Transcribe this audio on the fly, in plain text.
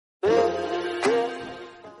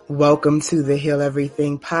Welcome to the Heal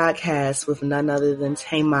Everything podcast with none other than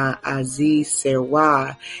Tama Aziz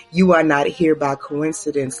Serwa. You are not here by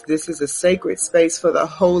coincidence. This is a sacred space for the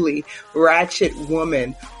holy, ratchet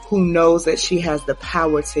woman who knows that she has the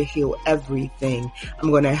power to heal everything. I'm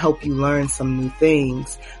going to help you learn some new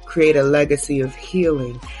things, create a legacy of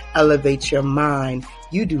healing, elevate your mind.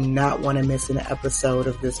 You do not want to miss an episode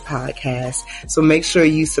of this podcast. So make sure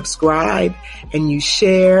you subscribe and you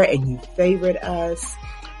share and you favorite us.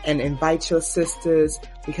 And invite your sisters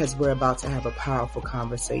because we're about to have a powerful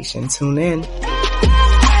conversation. Tune in.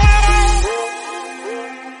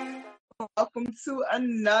 Welcome to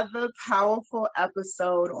another powerful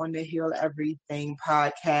episode on the Heal Everything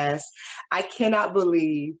podcast. I cannot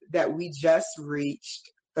believe that we just reached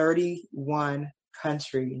 31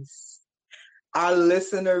 countries. Our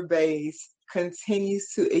listener base continues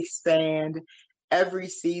to expand every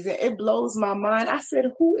season. It blows my mind. I said,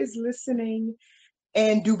 who is listening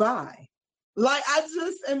in Dubai? Like, I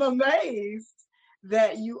just am amazed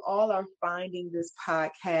that you all are finding this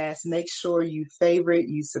podcast. Make sure you favorite,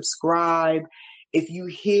 you subscribe. If you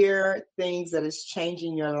hear things that is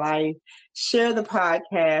changing your life, share the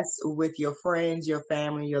podcast with your friends, your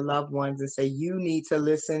family, your loved ones, and say you need to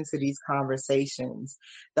listen to these conversations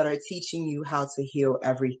that are teaching you how to heal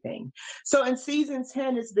everything. So in season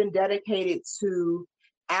 10, it's been dedicated to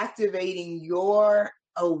activating your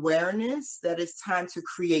awareness that it's time to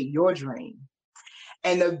create your dream.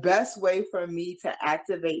 And the best way for me to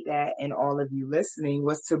activate that and all of you listening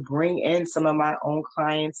was to bring in some of my own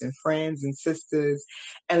clients and friends and sisters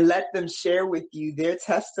and let them share with you their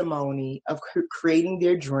testimony of creating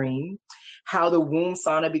their dream, how the womb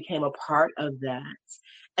sauna became a part of that,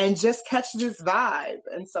 and just catch this vibe.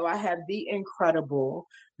 And so I have the incredible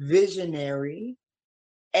visionary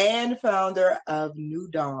and founder of New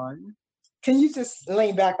Dawn. Can you just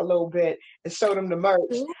lean back a little bit and show them the merch?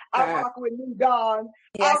 Sure. I rock with New Dawn.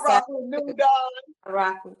 Yes, I rock with New Dawn. I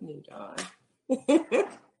rock with New Dawn.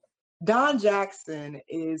 Dawn Jackson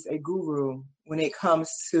is a guru when it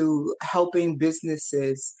comes to helping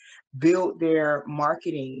businesses build their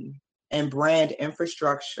marketing and brand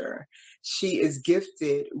infrastructure. She is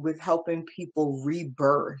gifted with helping people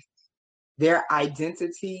rebirth their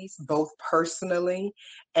identities, both personally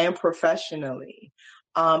and professionally.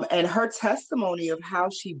 And her testimony of how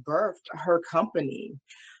she birthed her company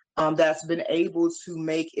that's been able to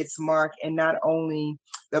make its mark in not only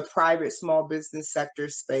the private small business sector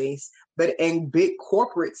space, but in big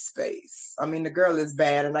corporate space. I mean, the girl is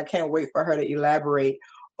bad, and I can't wait for her to elaborate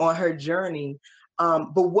on her journey.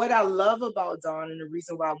 But what I love about Dawn, and the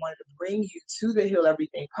reason why I wanted to bring you to the Heal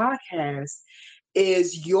Everything podcast,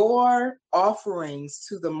 is your offerings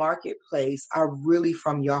to the marketplace are really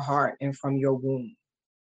from your heart and from your womb.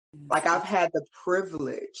 Like, I've had the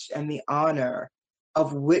privilege and the honor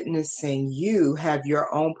of witnessing you have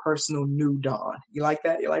your own personal New Dawn. You like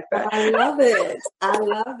that? You like that? I love it. I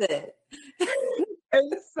love it.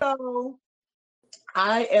 And so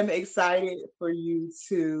I am excited for you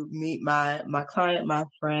to meet my client, my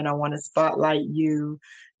friend. I want to spotlight you.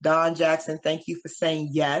 Dawn Jackson, thank you for saying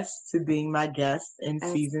yes to being my guest in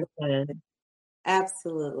season 10.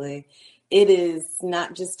 Absolutely. It is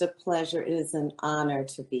not just a pleasure, it is an honor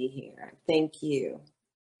to be here. Thank you.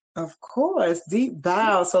 Of course, deep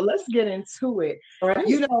bow. So let's get into it. Right.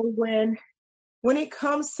 You know, when it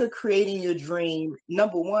comes to creating your dream,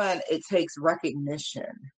 number one, it takes recognition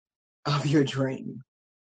of your dream,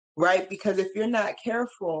 right? Because if you're not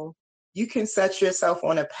careful, you can set yourself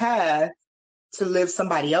on a path to live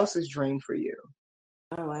somebody else's dream for you.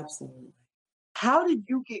 Oh, absolutely. How did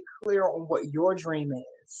you get clear on what your dream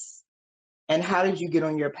is? And how did you get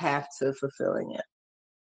on your path to fulfilling it?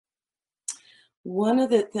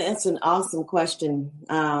 That's an awesome question.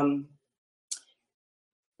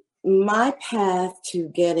 My path to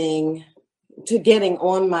getting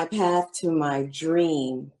on my path to my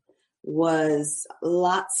dream was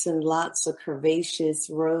lots and lots of curvaceous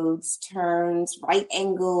roads, turns, right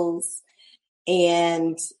angles.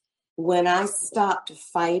 And when I stopped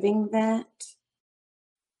fighting that,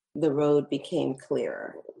 the road became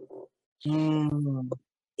clearer.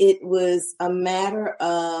 It was a matter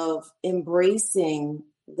of embracing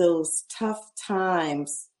those tough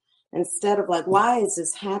times instead of like, why is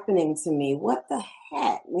this happening to me? What the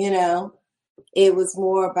heck? You know, it was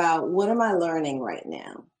more about, what am I learning right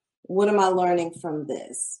now? What am I learning from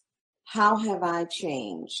this? How have I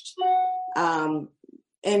changed? And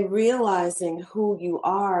realizing who you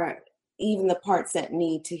are, even the parts that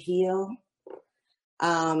need to heal.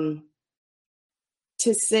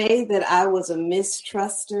 To say that I was a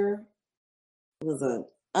mistruster was an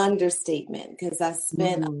understatement, because I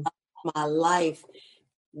spent my life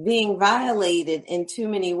being violated in too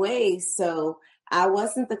many ways. So I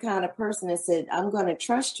wasn't the kind of person that said, I'm going to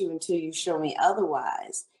trust you until you show me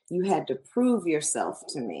otherwise. You had to prove yourself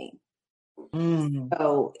to me.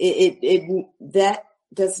 So that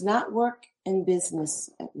does not work in business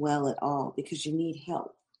well at all, because you need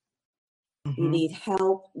help. You need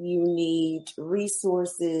help. You need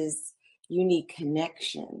resources. You need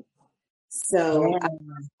connection. So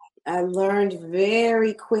I learned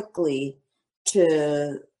very quickly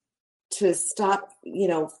to stop,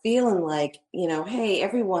 feeling like, hey,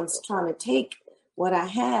 everyone's trying to take what I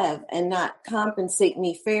have and not compensate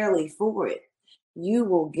me fairly for it. You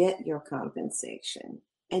will get your compensation,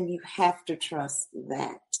 and you have to trust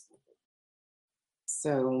that.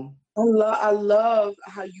 So I love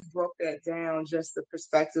how you broke that down, just the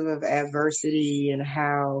perspective of adversity and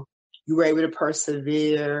how you were able to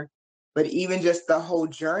persevere. But even just the whole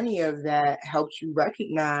journey of that helped you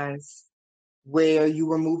recognize where you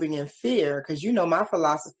were moving in fear. Because my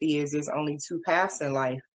philosophy is there's only two paths in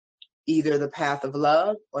life, either the path of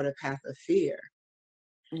love or the path of fear.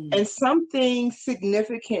 And something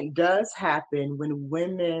significant does happen when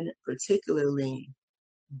women particularly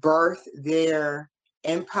birth their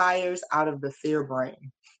empires out of the fear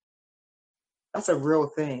brain. That's a real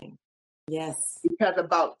thing. Yes. Because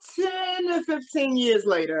about 10 to 15 years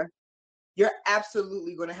later, you're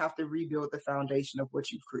absolutely going to have to rebuild the foundation of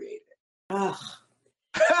what you've created. Oh,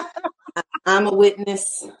 I'm a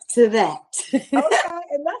witness to that. Okay,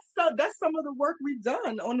 and that's some of the work we've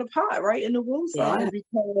done on the pod, right, in the womb sign,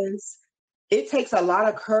 because it takes a lot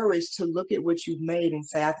of courage to look at what you've made and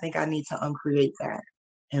say, I think I need to uncreate that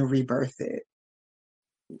and rebirth it.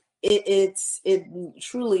 It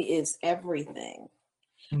truly is everything,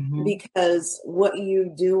 because what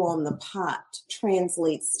you do on the pot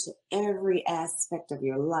translates to every aspect of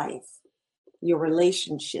your life, your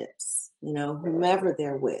relationships, whomever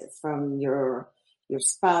they're with, from your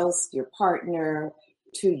spouse, your partner,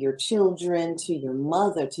 to your children, to your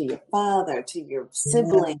mother, to your father, to your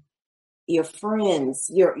sibling, your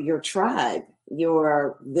friends, your tribe,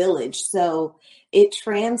 your village. So it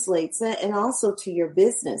translates it, and also to your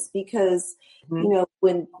business, because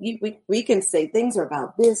when we can say things are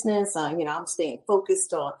about business, I'm staying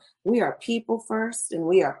focused on, we are people first, and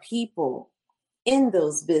we are people in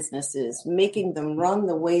those businesses, making them run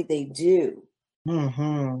the way they do.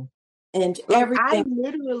 And everything. I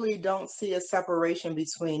literally don't see a separation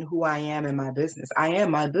between who I am and my business. I am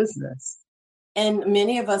my business. And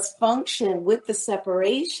many of us function with the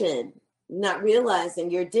separation, not realizing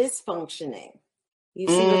you're dysfunctioning. You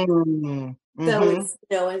see,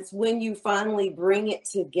 so it's when you finally bring it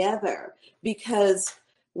together, because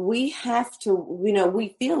we have to,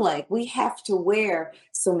 we feel like we have to wear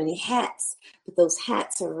so many hats, but those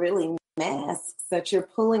hats are really masks that you're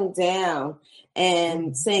pulling down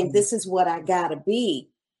and saying, this is what I gotta be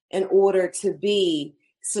in order to be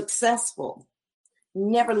successful.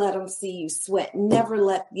 Never let them see you sweat. Never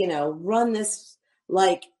let, run this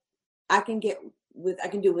like I can do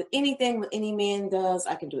with anything what any man does.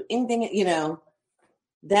 I can do anything,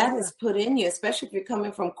 that is put in you, especially if you're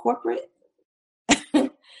coming from corporate.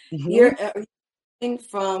 You're coming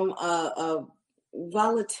from a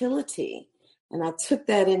volatility. And I took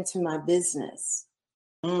that into my business.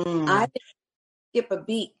 I didn't skip a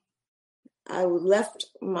beat. I left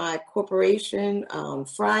my corporation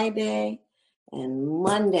Friday, and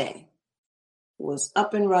Monday was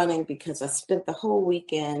up and running, because I spent the whole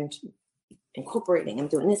weekend incorporating. I'm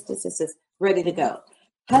doing this, ready to go.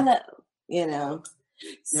 Hello,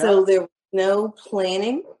 So there was no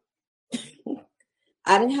planning.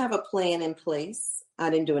 I didn't have a plan in place. I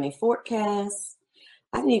didn't do any forecasts.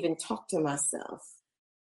 I didn't even talk to myself.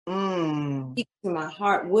 Speak to my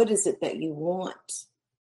heart. What is it that you want?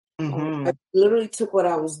 I literally took what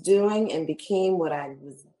I was doing and became what I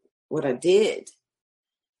did.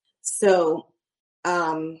 So,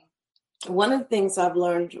 one of the things I've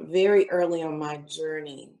learned very early on my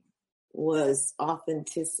journey was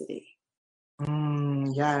authenticity.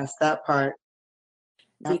 Yes, that part.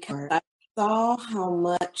 Because I saw how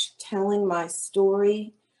much telling my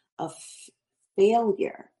story of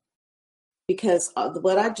failure, because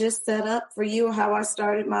what I just set up for you, how I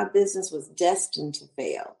started my business, was destined to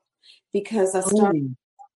fail, because I started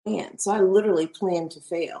so I literally planned to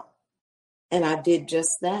fail, and I did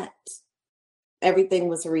just that. Everything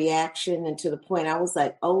was a reaction, and to the point I was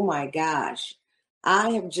like, oh my gosh,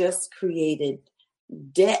 I have just created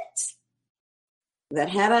debt that,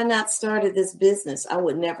 had I not started this business, I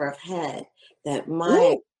would never have had, that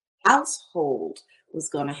my household was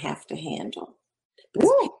going to have to handle.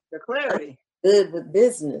 The clarity. good with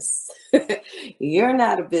business. You're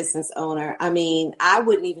not a business owner. I mean, I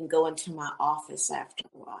wouldn't even go into my office after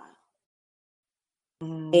a while.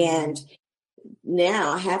 And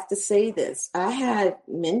now I have to say this. I had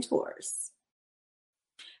mentors.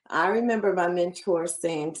 I remember my mentor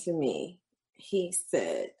saying to me, he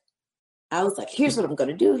said, I was like, here's what I'm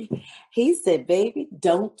going to do. He said, baby,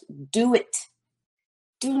 don't do it.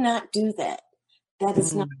 Do not do that. That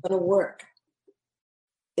is not going to work.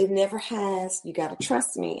 It never has. You got to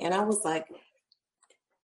trust me. And I was like,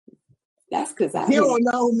 that's because I don't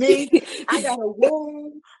know me. I got a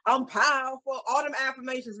womb. I'm powerful. All them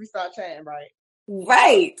affirmations we start chanting, right?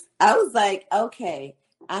 Right. I was like, okay,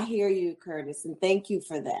 I hear you, Curtis, and thank you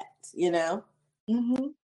for that. You know,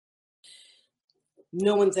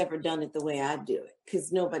 no one's ever done it the way I do it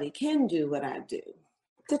because nobody can do what I do.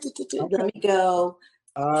 Okay. Let me go.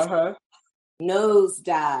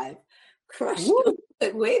 Nosedive. Crush.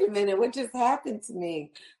 Wait a minute. What just happened to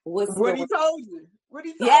me? What he told you. What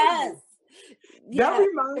he told you. That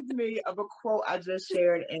reminds me of a quote I just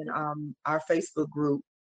shared in our Facebook group,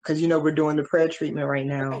 because we're doing the prayer treatment right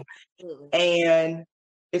now. And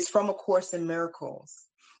it's from A Course in Miracles.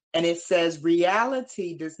 And it says,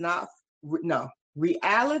 reality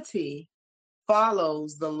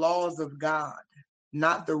follows the laws of God,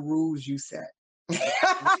 not the rules you set.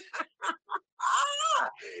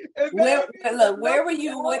 Where were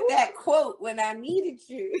you with that quote when I needed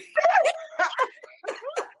you?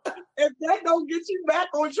 If that don't get you back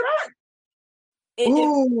on track.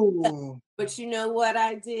 But you know what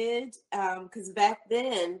I did? Because back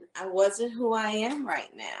then I wasn't who I am right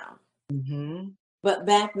now. But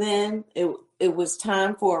back then it was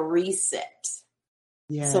time for a reset.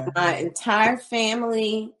 Yeah. So my entire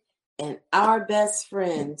family and our best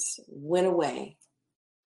friends went away.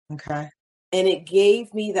 Okay. And it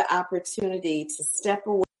gave me the opportunity to step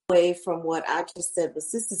away from what I just said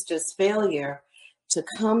was, this is just failure, to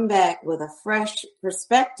come back with a fresh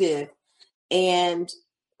perspective and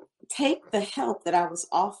take the help that I was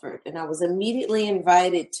offered. And I was immediately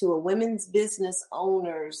invited to a women's business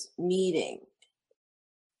owners meeting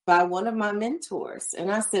by one of my mentors. And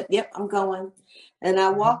I said, yep, I'm going. And I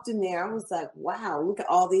walked in there. I was like, wow, look at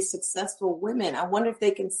all these successful women. I wonder if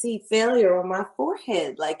they can see failure on my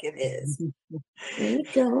forehead like it is. Let me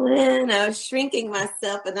go in. I was shrinking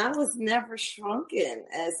myself, and I was never shrunken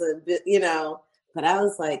as a bit, but I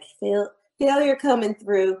was like, failure coming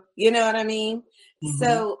through. You know what I mean?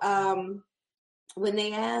 So when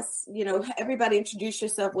they asked, everybody introduce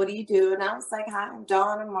yourself, what do you do? And I was like, hi, I'm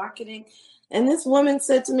Dawn, I'm marketing. And this woman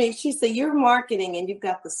said to me, she said, you're marketing and you've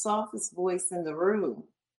got the softest voice in the room.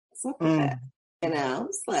 What's up with that? And I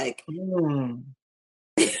was like,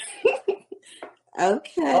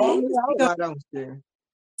 okay.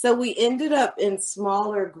 So we ended up in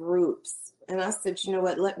smaller groups. And I said, you know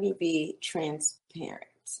what, let me be transparent.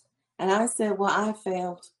 And I said, well, I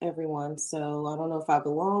failed everyone, so I don't know if I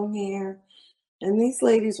belong here. And these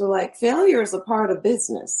ladies were like, failure is a part of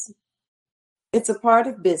business. It's a part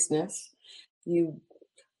of business. You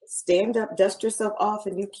stand up, dust yourself off,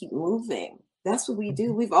 and you keep moving. That's what we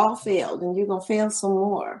do. We've all failed, and you're going to fail some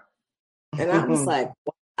more. And I was like,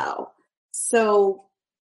 wow. So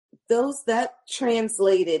that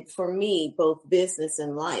translated for me, both business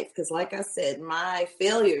and life. Because like I said, my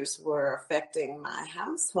failures were affecting my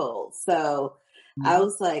household. So I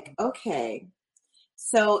was like, okay.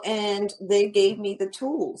 So, and they gave me the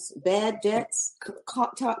tools, bad debts,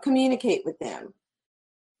 communicate with them.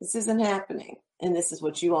 This isn't happening. And this is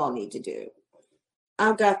what you all need to do.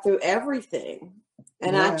 I got through everything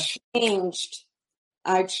and I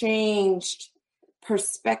changed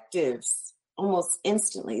perspectives almost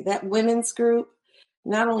instantly. That women's group,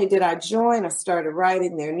 not only did I join, I started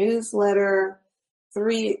writing their newsletter.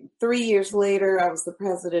 3 years later, I was the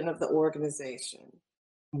president of the organization.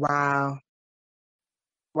 Wow.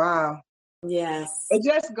 Yes. It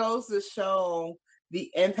just goes to show the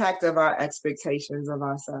impact of our expectations of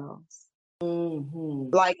ourselves.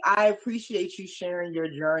 Like, I appreciate you sharing your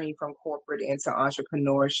journey from corporate into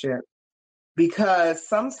entrepreneurship, because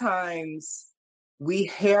sometimes we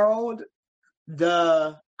herald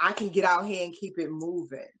I can get out here and keep it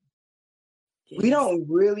moving. Yes. We don't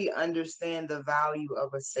really understand the value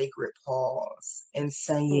of a sacred pause and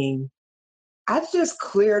saying, I just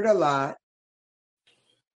cleared a lot.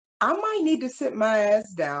 I might need to sit my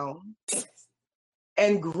ass down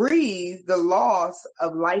and grieve the loss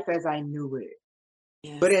of life as I knew it.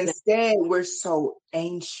 Yes. But instead, we're so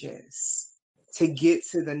anxious to get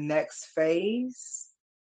to the next phase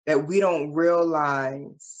that we don't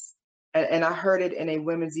realize. And I heard it in a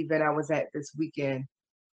women's event I was at this weekend.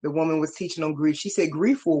 The woman was teaching on grief. She said,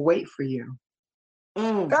 grief will wait for you.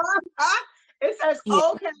 Mm. It says, Yeah.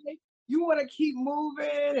 okay, you want to keep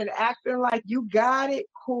moving and acting like you got it?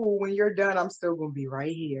 Cool. When you're done, I'm still going to be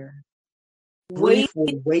right here. Wait, Brief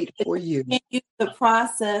will wait for you. continue the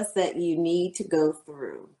process that you need to go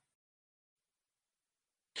through.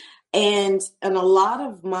 And a lot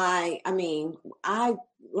of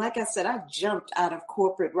like I said, I jumped out of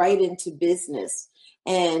corporate right into business.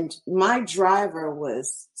 And my driver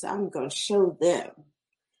was, so I'm going to show them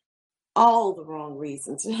all the wrong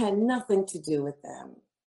reasons. It had nothing to do with them.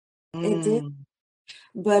 It did.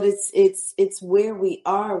 But it's where we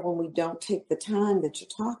are when we don't take the time that you're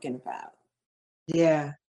talking about.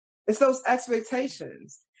 Yeah. It's those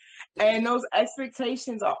expectations. And those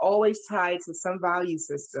expectations are always tied to some value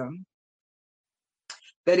system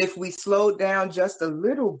that if we slow down just a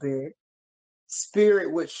little bit,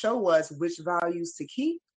 spirit would show us which values to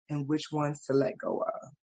keep and which ones to let go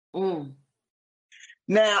of. Mm.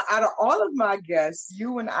 Now, out of all of my guests,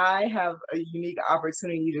 you and I have a unique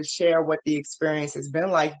opportunity to share what the experience has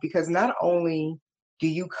been like, because not only do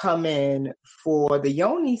you come in for the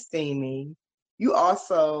yoni steaming, you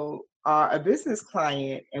also are a business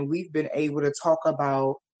client, and we've been able to talk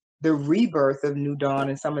about the rebirth of New Dawn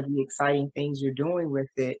and some of the exciting things you're doing with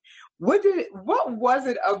it. What was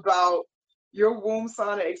it about your womb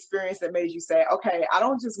sauna experience that made you say, okay, I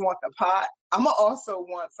don't just want the pot, I'm gonna also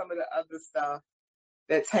want some of the other stuff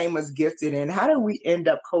that Tamer's gifted in? How do we end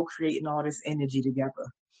up co-creating all this energy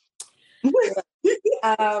together?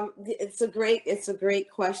 It's a great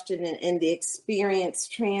question, and the experience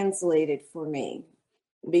translated for me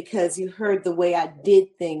because you heard the way I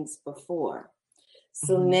did things before.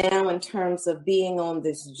 So now, in terms of being on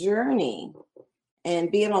this journey,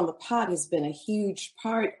 and being on the pot has been a huge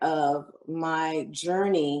part of my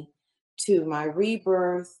journey to my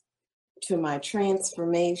rebirth, to my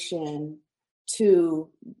transformation, to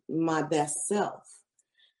my best self.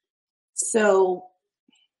 So,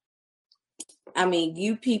 I mean,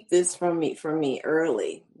 you peeped this from me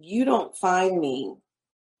early. You don't find me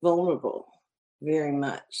vulnerable very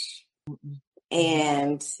much.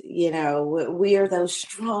 And, we are those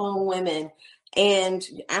strong women. And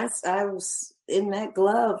I was in that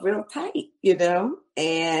glove real tight,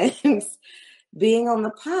 and being on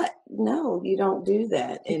the pot, no, you don't do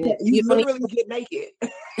that. And you literally get naked.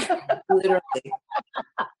 Literally.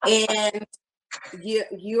 And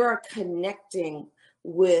you're connecting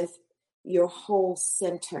with your whole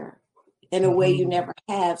center in a way you never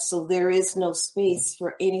have. So there is no space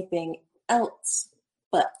for anything else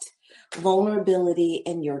but vulnerability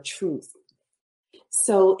and your truth.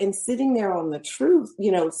 So in sitting there on the truth,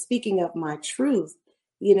 speaking of my truth,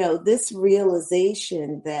 this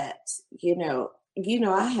realization that,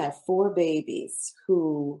 I have 4 babies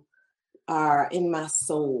who are in my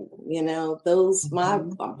soul, my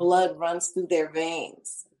blood runs through their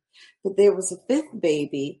veins. But there was a 5th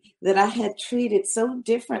baby that I had treated so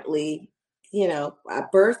differently, I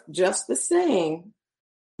birthed just the same.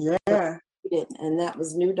 Yeah. And that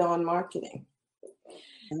was New Dawn Marketing.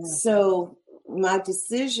 So my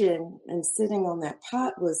decision and sitting on that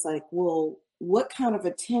pot was like, well, what kind of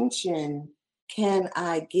attention can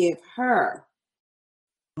I give her?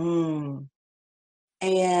 And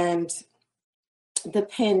the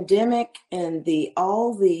pandemic and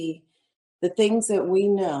all the things that we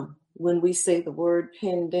know when we say the word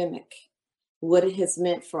pandemic, what it has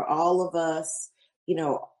meant for all of us,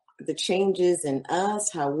 the changes in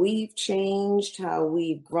us, how we've changed, how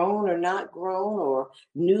we've grown or not grown, or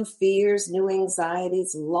new fears, new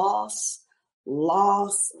anxieties, loss,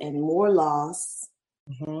 and more loss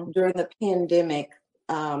during the pandemic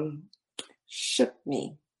shook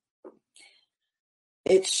me.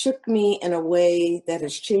 It shook me in a way that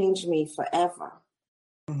has changed me forever.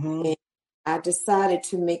 And I decided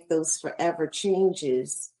to make those forever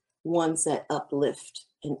changes ones that uplift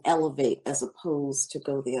and elevate as opposed to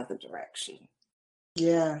go the other direction.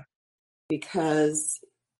 Yeah. Because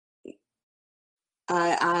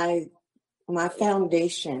my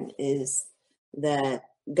foundation is that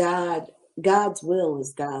God's will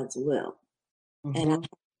is God's will. And I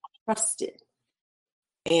trust it.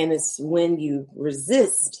 And it's when you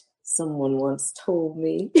resist, someone once told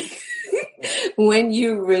me, when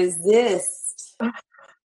you resist,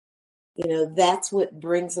 that's what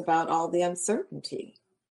brings about all the uncertainty.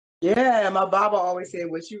 Yeah, my Baba always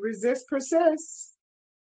said, what you resist persists.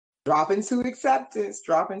 Drop into acceptance,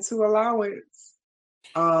 drop into allowance.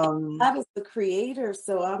 God is the creator,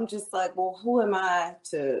 so I'm just like, well, who am I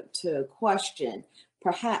to question?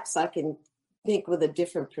 Perhaps I can think with a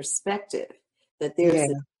different perspective that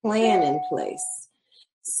there's a plan in place.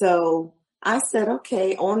 So I said,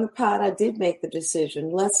 okay, on the pod, I did make the decision.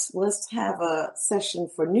 Let's have a session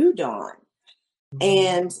for New Dawn.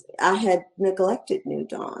 And I had neglected New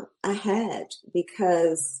Dawn. I had,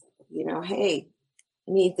 because, hey,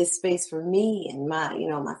 I need this space for me and my,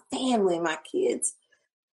 my family, my kids.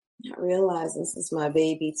 Not realizing this is my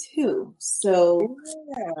baby too. So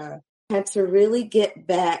Yeah. I had to really get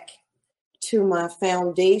back to my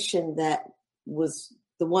foundation that was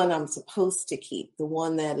the one I'm supposed to keep, the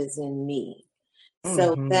one that is in me.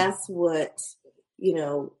 So that's what,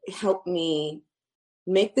 helped me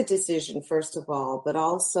make the decision, first of all, but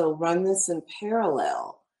also run this in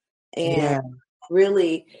parallel. And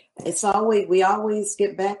really, we always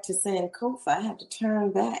get back to Sankofa. I had to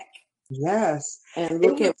turn back. Yes. And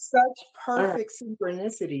It was such perfect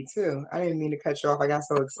synchronicity too. I didn't mean to cut you off. I got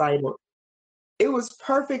so excited. It was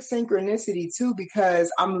perfect synchronicity too,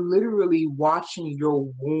 because I'm literally watching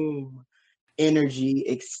your womb energy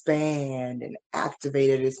expand and activate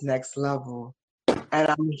at its next level. And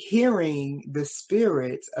I'm hearing the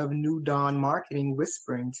spirit of New Dawn Marketing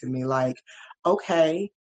whispering to me like,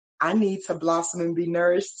 okay, I need to blossom and be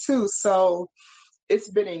nourished too. So it's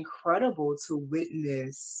been incredible to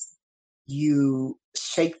witness you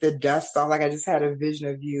shake the dust off. Like I just had a vision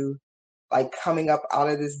of you like coming up out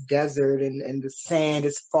of this desert, and the sand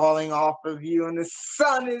is falling off of you and the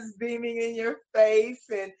sun is beaming in your face,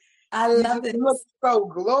 and I you love just it. look so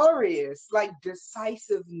glorious. Like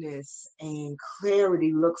decisiveness and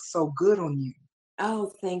clarity looks so good on you.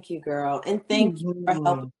 Oh, thank you, girl. And thank you for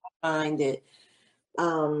helping me find it.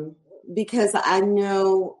 Because I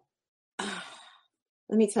know,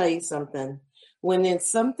 let me tell you something. When it's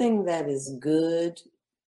something that is good,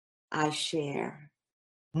 I share.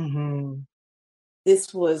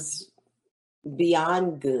 This was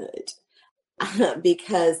beyond good.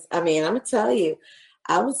 Because, I'm going to tell you,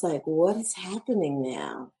 I was like, what is happening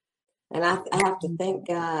now? And I have to thank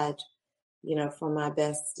God, for my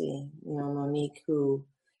bestie, Monique, who,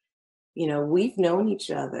 we've known each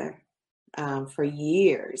other for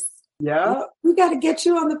years. Yeah. We got to get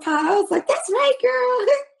you on the pod. I was like, that's right, girl.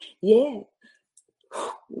 Yeah.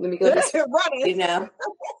 Let me go to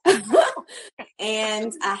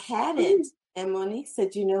And I hadn't. And Monique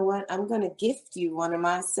said, you know what? I'm going to gift you one of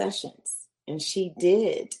my sessions. And she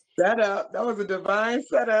did. Setup. That was a divine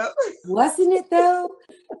setup. Wasn't it though?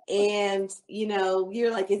 And,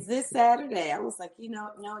 you're like, is this Saturday? I was like,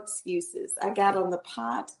 no excuses. I got on the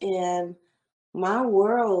pot and my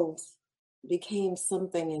world became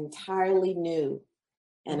something entirely new.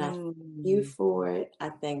 And I thank you for it. I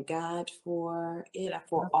thank God for it,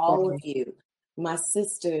 for all of you. My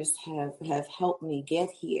sisters have helped me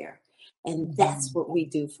get here. And that's what we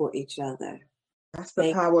do for each other. That's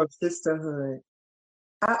the power of sisterhood.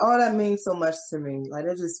 All that means so much to me. Like,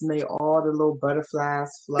 it just made all the little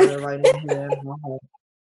butterflies flutter right in here.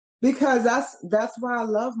 Because that's why I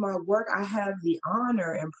love my work. I have the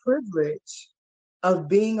honor and privilege of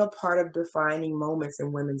being a part of defining moments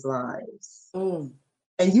in women's lives.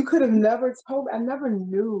 And you could have never told, I never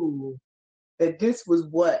knew that this was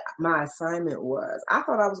what my assignment was. I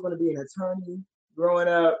thought I was going to be an attorney growing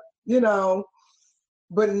up,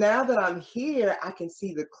 but now that I'm here, I can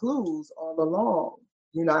see the clues all along.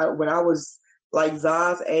 When I was like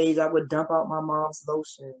Za's age, I would dump out my mom's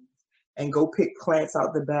lotion and go pick plants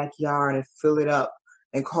out the backyard and fill it up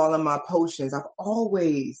and call them my potions. I've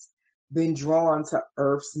always been drawn to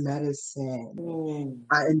Earth's medicine.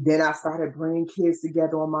 And then I started bringing kids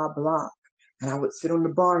together on my block, and I would sit on the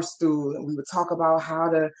bar stool and we would talk about how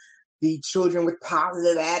to be children with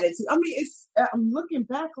positive attitude. I mean, I'm looking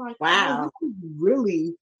back like, wow, this is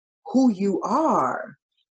really who you are.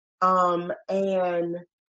 And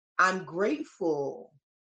I'm grateful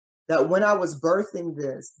that when I was birthing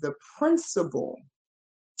this, the principle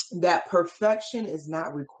that perfection is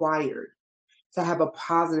not required to have a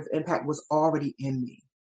positive impact was already in me.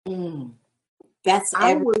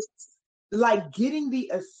 I was like, getting the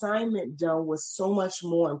assignment done was so much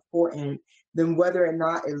more important than whether or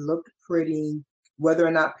not it looked pretty, whether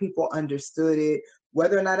or not people understood it,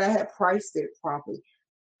 whether or not I had priced it properly.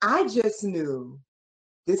 I just knew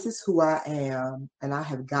this is who I am, and I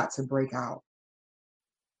have got to break out.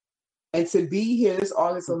 And to be here, this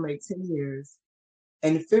August will make 10 years,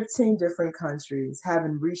 in 15 different countries,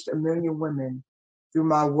 having reached 1 million women through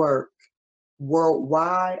my work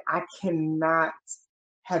worldwide, I cannot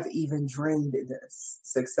have even dreamed of this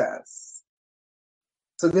success.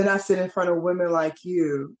 So then I sit in front of women like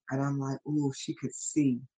you, and I'm like, ooh, she could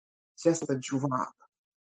see just a drop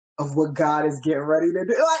of what God is getting ready to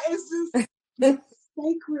do. Like, it's just this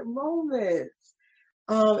sacred moment.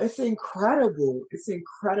 It's incredible. It's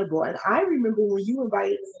incredible. And I remember when you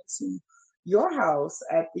invited me to your house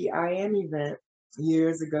at the I Am event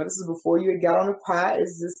years ago. This is before you had got on the pot.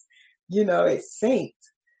 It's just, it synced.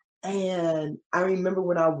 And I remember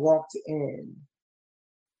when I walked in,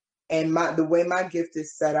 and the way my gift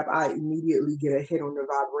is set up, I immediately get a hit on the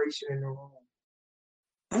vibration in the room.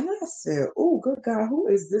 And I said, oh, good God, who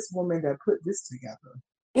is this woman that put this together?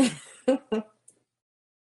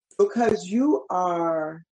 Because you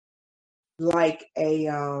are like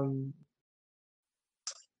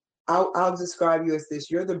I'll describe you as this.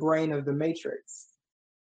 You're the brain of the matrix.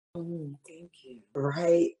 Thank you.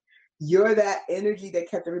 Right? You're that energy that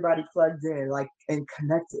kept everybody plugged in, like, and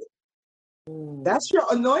connected. That's your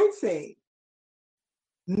anointing.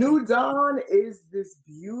 New Dawn is this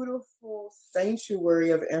beautiful sanctuary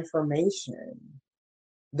of information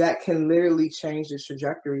that can literally change the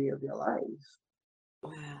trajectory of your life.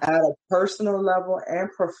 Wow. At a personal level and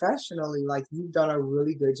professionally. Like, you've done a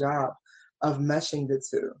really good job of meshing the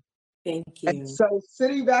two. Thank you. And so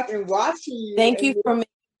sitting back and watching you. Thank you for making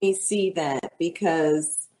me see that,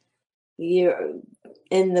 because you're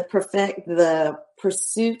in the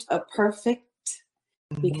pursuit of perfect,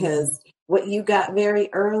 because what you got very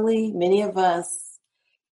early, many of us,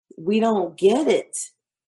 we don't get it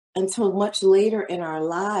until much later in our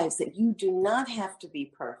lives, that you do not have to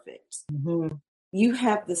be perfect. You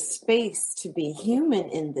have the space to be human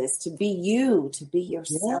in this, to be you, to be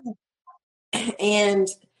yourself. Yeah. And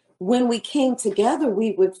when we came together,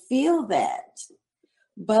 we would feel that.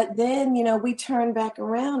 But then, we turned back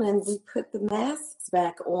around and we put the masks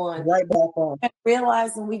back on. Right back on. And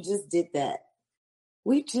realizing we just did that.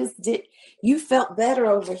 We just did. You felt better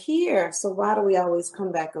over here, so why do we always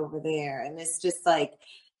come back over there? And it's just like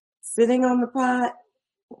sitting on the pot.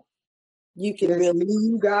 You can really.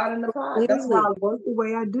 You got in the pot. That's why I work the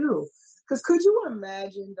way I do. Because could you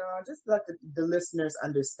imagine, Dawn, just let the listeners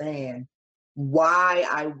understand why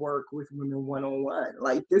I work with women one-on-one.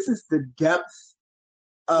 Like, this is the depth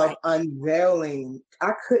of unveiling.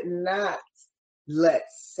 I could not let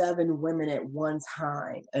 7 women at one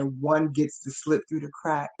time and one gets to slip through the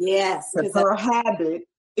crack. Yes. Because her habit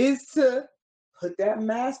is to put that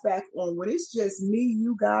mask back on. When it's just me,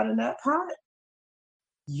 you got in that pot,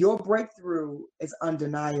 your breakthrough is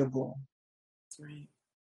undeniable. That's right.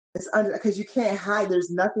 It's because you can't hide.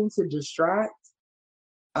 There's nothing to distract.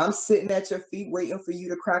 I'm sitting at your feet waiting for you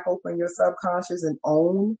to crack open your subconscious and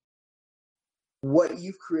own what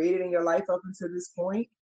you've created in your life up until this point.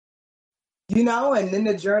 And then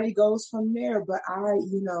the journey goes from there. But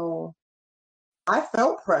I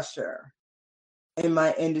felt pressure in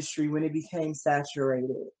my industry when it became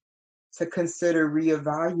saturated to consider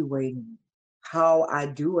reevaluating how I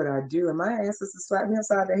do what I do. And my ancestors slapped me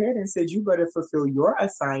upside the head and said, you better fulfill your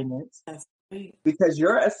assignment. That's right. Because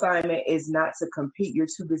your assignment is not to compete. You're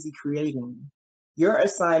too busy creating. Your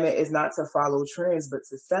assignment is not to follow trends, but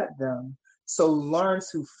to set them. So learn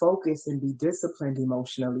to focus and be disciplined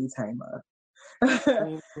emotionally, Tama.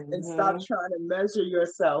 And stop trying to measure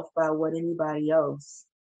yourself by what anybody else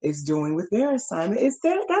is doing with their assignment. That's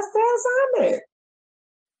their assignment.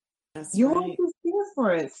 That's Yours right. is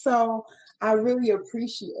different. So I really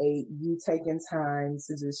appreciate you taking time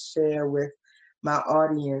to just share with my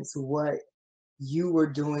audience what you were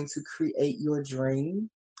doing to create your dream.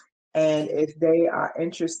 And if they are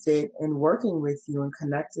interested in working with you and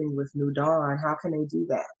connecting with New Dawn, how can they do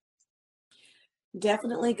that?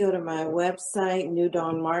 Definitely go to my website, New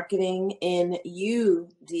Dawn Marketing, NUDAWN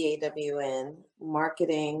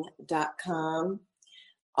marketing.com.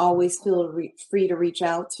 Always feel free to reach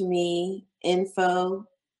out to me,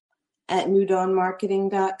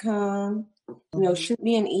 info@newdawnmarketing.com. Shoot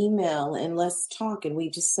me an email and let's talk, and we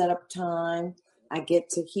just set up time. I get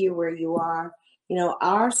to hear where you are.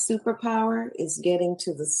 Our superpower is getting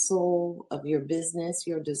to the soul of your business,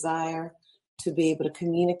 your desire to be able to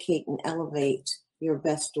communicate and elevate your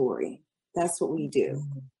best story. That's what we do.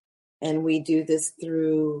 And we do this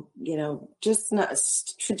through, just not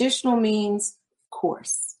traditional means, of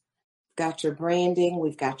course. Got your branding,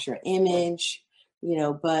 we've got your image,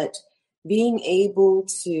 but being able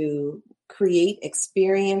to create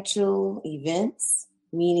experiential events,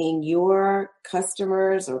 meaning your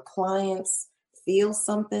customers or clients feel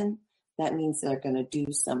something, that means they're going to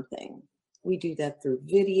do something. We do that through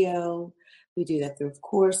video. We do that through, of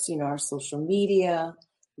course, our social media,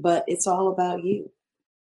 but it's all about you.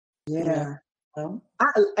 Yeah.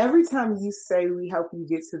 Every time you say we help you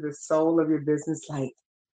get to the soul of your business, like,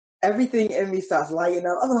 everything in me starts lighting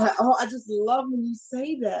up. I'm like, I just love when you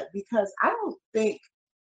say that, because I don't think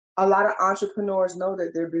a lot of entrepreneurs know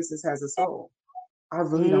that their business has a soul. I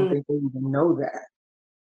really don't think they even know that.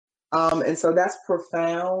 And so that's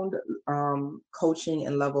profound coaching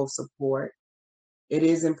and level of support. It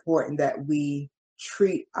is important that we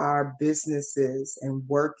treat our businesses and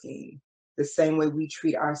working the same way we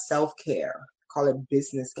treat our self-care. Call it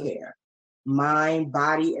business care. Mind,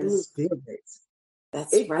 body, and spirit.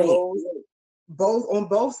 That's It right. goes both on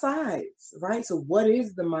both sides, right? So what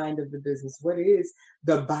is the mind of the business? What is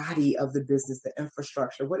the body of the business, the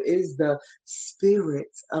infrastructure? What is the spirit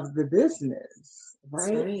of the business,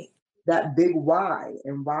 right? That's right. That big why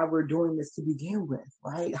and why we're doing this to begin with,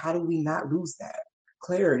 right? How do we not lose that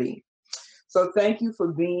clarity? So thank you for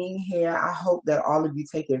being here. I hope that all of you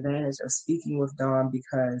take advantage of speaking with Dawn,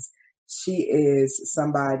 because she is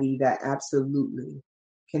somebody that absolutely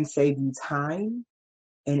can save you time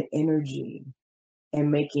and energy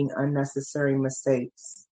and making unnecessary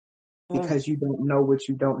mistakes because you don't know what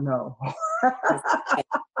you don't know.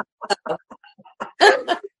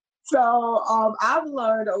 So I've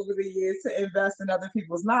learned over the years to invest in other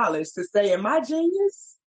people's knowledge, to stay in my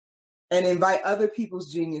genius and invite other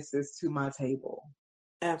people's geniuses to my table.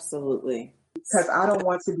 Absolutely. Because I don't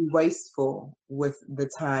want to be wasteful with the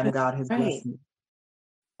time God has blessed me.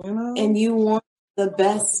 You know? And you want the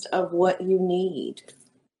best of what you need.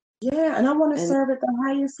 Yeah, and I want to serve at the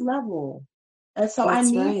highest level. And so I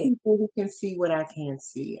need people who can see what I can't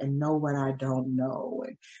see and know what I don't know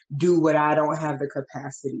and do what I don't have the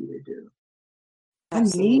capacity to do.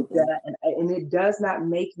 Absolutely. I need that. And it does not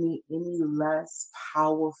make me any less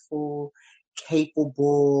powerful,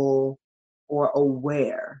 capable, or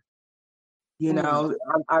aware. You know,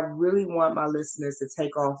 I really want my listeners to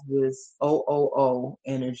take off this OOO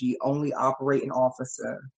energy, only operating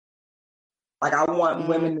officer. Like, I want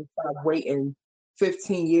women to stop waiting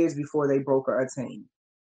 15 years before they broker a team.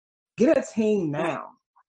 Get a team now.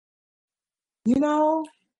 You know?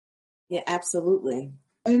 Yeah, absolutely.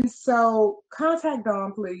 And so contact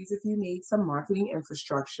Dawn, please, if you need some marketing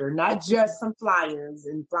infrastructure, not just some flyers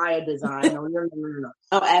and flyer design. No.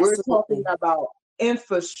 Oh, absolutely. We're talking about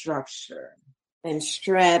infrastructure. And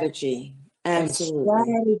strategy. Absolutely.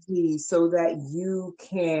 And strategy so that you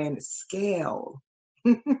can scale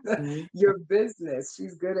your business.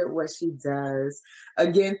 She's good at what she does.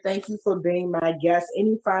 Again, thank you for being my guest.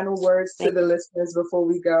 Any final words to the listeners before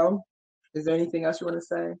we go? Is there anything else you want to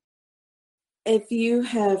say? If you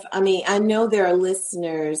have, I know there are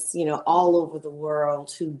listeners, all over the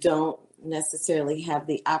world who don't necessarily have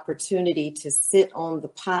the opportunity to sit on the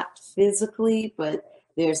pot physically, but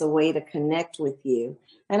there's a way to connect with you.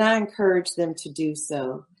 And I encourage them to do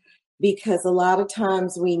so, because a lot of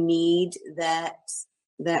times we need that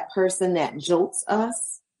person that jolts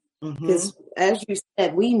us. Because as you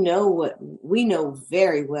said, we know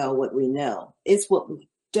very well what we know. It's what we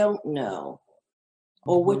don't know,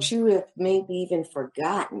 or what you have maybe even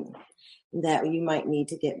forgotten that you might need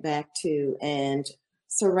to get back to, and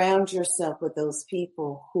surround yourself with those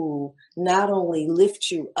people who not only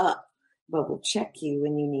lift you up, but will check you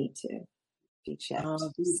when you need to be checked.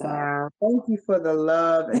 Wow. Thank you for the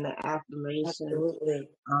love and the affirmation. Absolutely.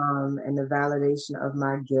 And the validation of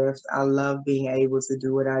my gift. I love being able to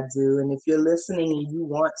do what I do. And if you're listening and you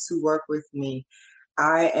want to work with me,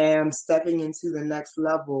 I am stepping into the next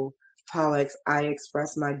level. How I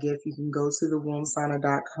express my gift. You can go to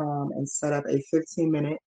thewombsauna.com and set up a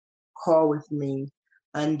 15-minute call with me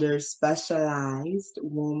under specialized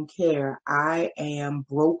womb care. I am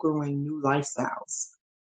brokering new lifestyles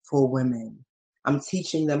for women. I'm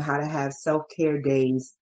teaching them how to have self-care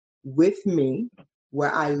days with me,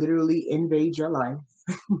 where I literally invade your life,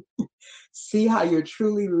 see how you're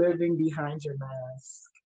truly living behind your mask,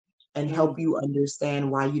 and help you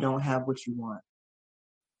understand why you don't have what you want.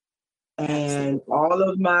 And all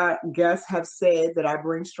of my guests have said that I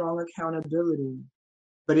bring strong accountability,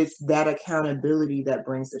 but it's that accountability that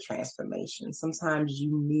brings the transformation. Sometimes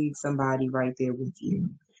you need somebody right there with you.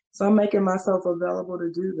 So I'm making myself available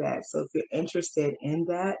to do that. So if you're interested in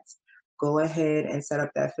that, go ahead and set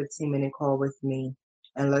up that 15-minute call with me,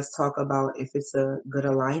 and let's talk about if it's a good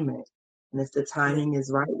alignment. And if the timing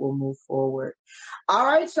is right, we'll move forward. All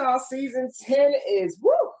right, y'all. Season 10 is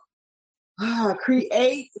woo!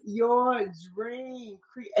 Create your dream.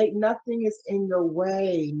 Create. Nothing is in your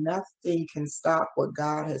way. Nothing can stop what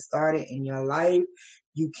God has started in your life.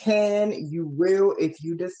 You can, you will, if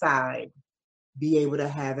you decide, be able to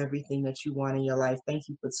have everything that you want in your life. Thank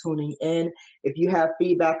you for tuning in. If you have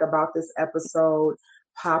feedback about this episode,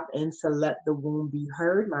 pop into Let the Womb Be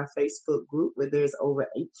Heard, my Facebook group where there's over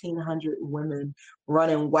 1,800 women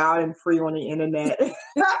running wild and free on the internet.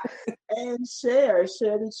 And share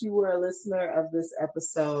that you were a listener of this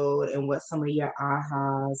episode and what some of your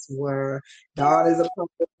ahas were. Dawn is a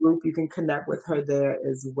public group. You can connect with her there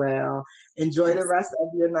as well. Enjoy the rest of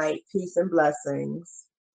your night. Peace and blessings.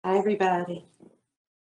 Bye, everybody.